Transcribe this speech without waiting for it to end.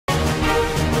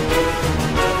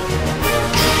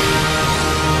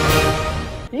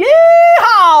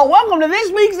to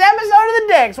this week's episode of the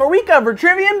Dex, where we cover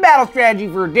trivia and battle strategy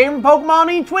for a different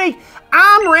Pokemon each week.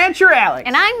 I'm Rancher Alex.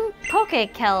 And I'm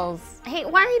PokeKellz. Hey,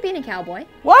 why are you being a cowboy?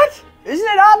 What? Isn't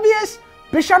it obvious?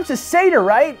 Bisharp's a satyr,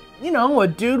 right? You know, a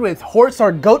dude with horse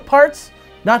or goat parts.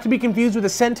 Not to be confused with a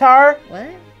centaur. What?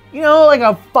 You know, like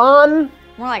a fawn.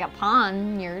 More like a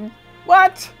pawn, nerd.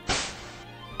 What?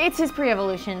 It's his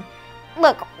pre-evolution.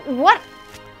 Look, what?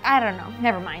 I don't know,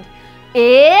 never mind.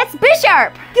 It's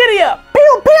Bisharp! Giddy up!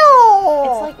 Pew pew!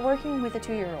 It's like working with a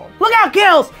 2-year-old. Look out,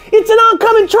 Kells! It's an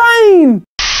oncoming train!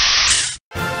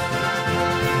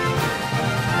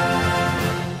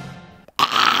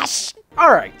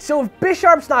 Alright, so if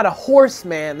Bisharp's not a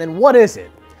horseman, then what is it?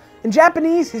 In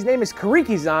Japanese, his name is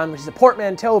Kariki-zan, which is a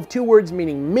portmanteau of 2 words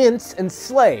meaning mince and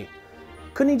slay.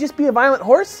 Couldn't he just be a violent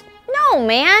horse? No,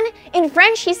 man! In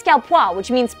French, he's Scalpois,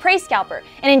 which means prey scalper,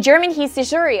 and in German, he's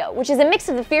Centurio, which is a mix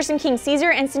of the fearsome King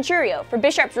Caesar and Centurio for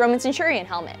Bisharp's Roman Centurion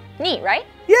helmet. Neat, right?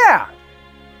 Yeah!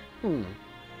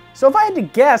 So if I had to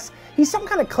guess, he's some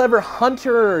kind of clever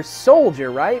hunter or soldier,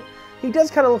 right? He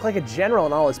does kind of look like a general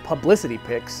in all his publicity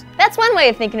pics. That's one way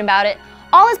of thinking about it.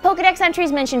 All his Pokedex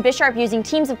entries mention Bisharp using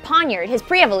teams of Poniard, his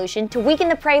pre-evolution, to weaken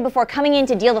the prey before coming in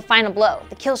to deal the final blow,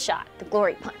 the kill shot, the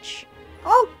glory punch.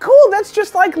 Oh, cool, that's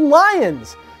just like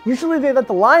lions. Usually they let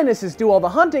the lionesses do all the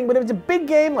hunting, but if it's a big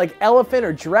game like elephant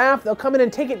or giraffe, they'll come in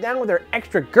and take it down with their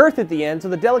extra girth at the end so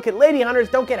the delicate lady hunters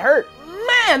don't get hurt.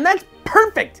 Man, that's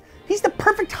perfect! He's the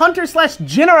perfect hunter slash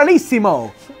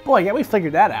generalissimo. Boy, yeah, we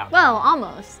figured that out. Well,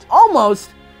 almost. Almost?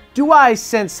 Do I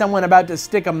sense someone about to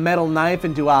stick a metal knife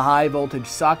into a high voltage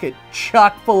socket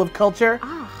chock full of culture?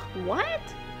 Ah, what?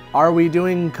 Are we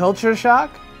doing culture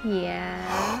shock?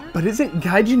 Yeah. But isn't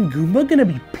Gaijin Goomba gonna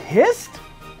be pissed?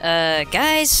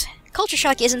 Guys, culture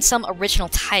shock isn't some original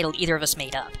title either of us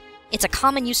made up. It's a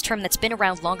common use term that's been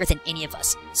around longer than any of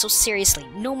us, so seriously,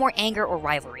 no more anger or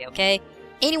rivalry, okay?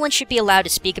 Anyone should be allowed to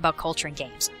speak about culture in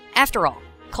games. After all,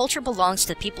 culture belongs to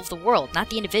the people of the world,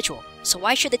 not the individual, so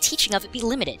why should the teaching of it be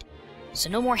limited? So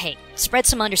no more hate, spread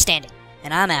some understanding,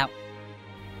 and I'm out.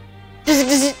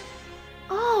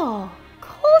 Oh,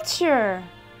 culture.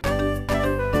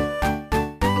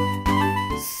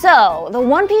 So, the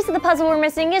one piece of the puzzle we're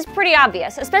missing is pretty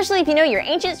obvious, especially if you know your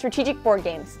ancient strategic board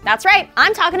games. That's right,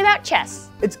 I'm talking about chess.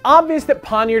 It's obvious that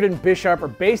Poniard and Bisharp are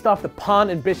based off the pawn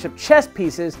and bishop chess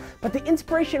pieces, but the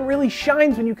inspiration really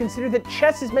shines when you consider that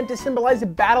chess is meant to symbolize a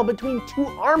battle between 2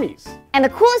 armies. And the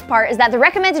coolest part is that the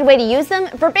recommended way to use them,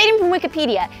 verbatim from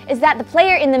Wikipedia, is that the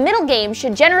player in the middle game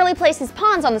should generally place his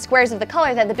pawns on the squares of the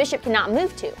color that the bishop cannot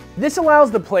move to. This allows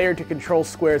the player to control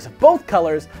squares of both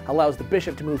colors, allows the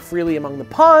bishop to move freely among the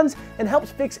pawns, and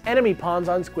helps fix enemy pawns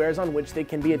on squares on which they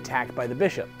can be attacked by the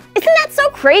bishop. Isn't that so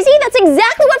crazy? That's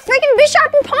exactly what freaking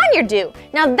Bisharp and Poniard do!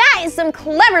 Now that is some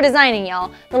clever designing,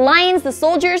 y'all. The lions, the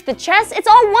soldiers, the chess, it's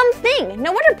all one thing.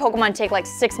 No wonder Pokemon take like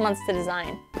 6 months to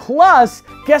design. Plus,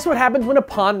 guess what happens when a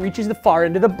pawn reaches the far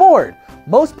end of the board?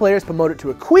 Most players promote it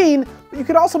to a queen, but you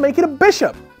could also make it a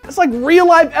bishop. That's like real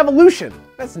life evolution.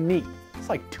 That's neat. It's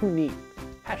like too neat.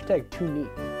 Hashtag too neat.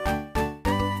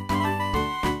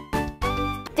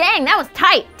 Dang, that was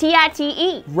tight.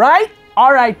 T-I-T-E. Right?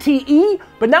 R-I-T-E?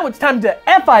 But now it's time to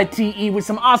F-I-T-E with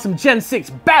some awesome Gen 6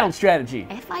 battle strategy.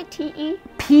 F-I-T-E?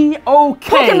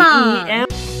 P-O-K-E-M.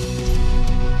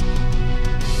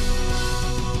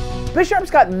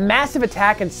 Bisharp's got massive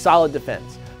attack and solid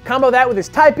defense. Combo that with his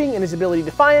typing and his ability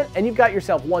Defiant, and you've got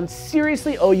yourself one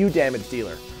seriously OU damage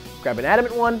dealer. Grab an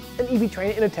adamant one and EV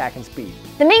train it in attack and speed.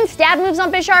 The main stab moves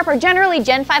on Bisharp are generally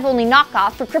Gen 5 only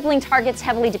knockoff for crippling targets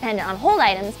heavily dependent on hold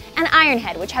items, and Iron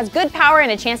Head, which has good power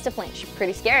and a chance to flinch.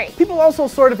 Pretty scary. People also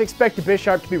sort of expect a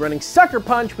Bisharp to be running Sucker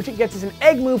Punch, which it gets as an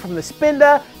egg move from the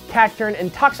Spinda, Cacturn,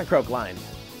 and Toxicroak lines.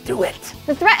 Do it!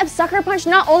 The threat of Sucker Punch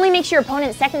not only makes your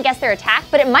opponent second guess their attack,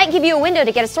 but it might give you a window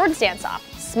to get a Sword Stance off.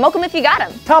 Smoke him if you got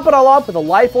him. Top it all off with a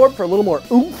Life Orb for a little more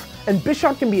oomph, and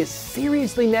Bisharp can be a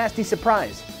seriously nasty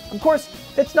surprise. Of course,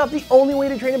 that's not the only way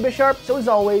to train a Bisharp, so as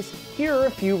always, here are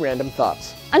a few random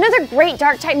thoughts. Another great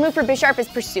Dark-type move for Bisharp is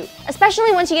Pursuit,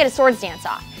 especially once you get a Sword Stance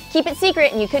off. Keep it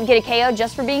secret and you could get a KO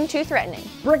just for being too threatening.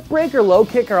 Brick Break or Low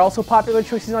Kick are also popular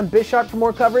choices on Bisharp for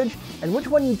more coverage, and which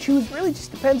one you choose really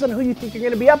just depends on who you think you're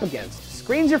going to be up against.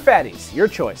 Screens or fatties, your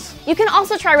choice. You can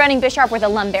also try running Bisharp with a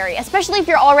Lumberry, especially if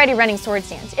you're already running Sword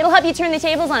Stance. It'll help you turn the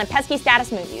tables on a pesky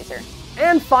status move user.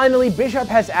 And finally, Bisharp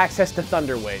has access to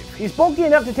Thunder Wave. He's bulky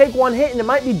enough to take one hit, and it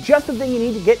might be just the thing you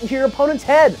need to get into your opponent's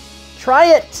head. Try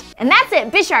it! And that's it,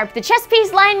 Bisharp, the chess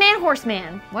piece, lion man,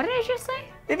 horseman. What did I just say?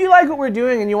 If you like what we're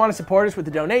doing and you want to support us with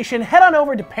a donation, head on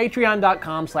over to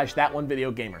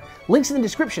patreon.com/thatonevideogamer. Links in the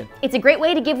description. It's a great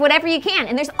way to give whatever you can,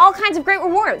 and there's all kinds of great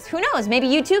rewards. Who knows, maybe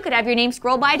you too could have your name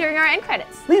scroll by during our end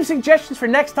credits. Leave suggestions for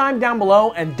next time down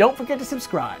below, and don't forget to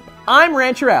subscribe. I'm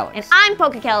Rancher Alex. And I'm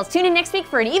PokeKellz. Tune in next week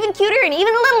for an even cuter and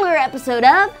even littler episode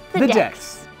of The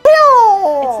Dex.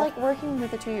 It's like working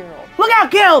with a 2-year-old. Look out,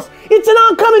 Kells! It's an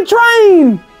oncoming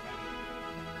train!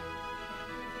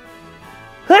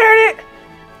 Heard it!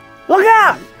 Look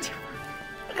out!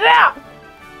 Look out!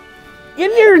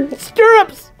 Get your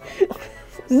stirrups!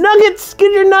 Nuggets!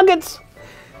 Get your nuggets!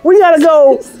 We gotta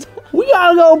go! We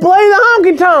gotta go play the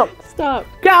honky tonk! Stop.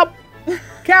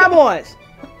 Cowboys!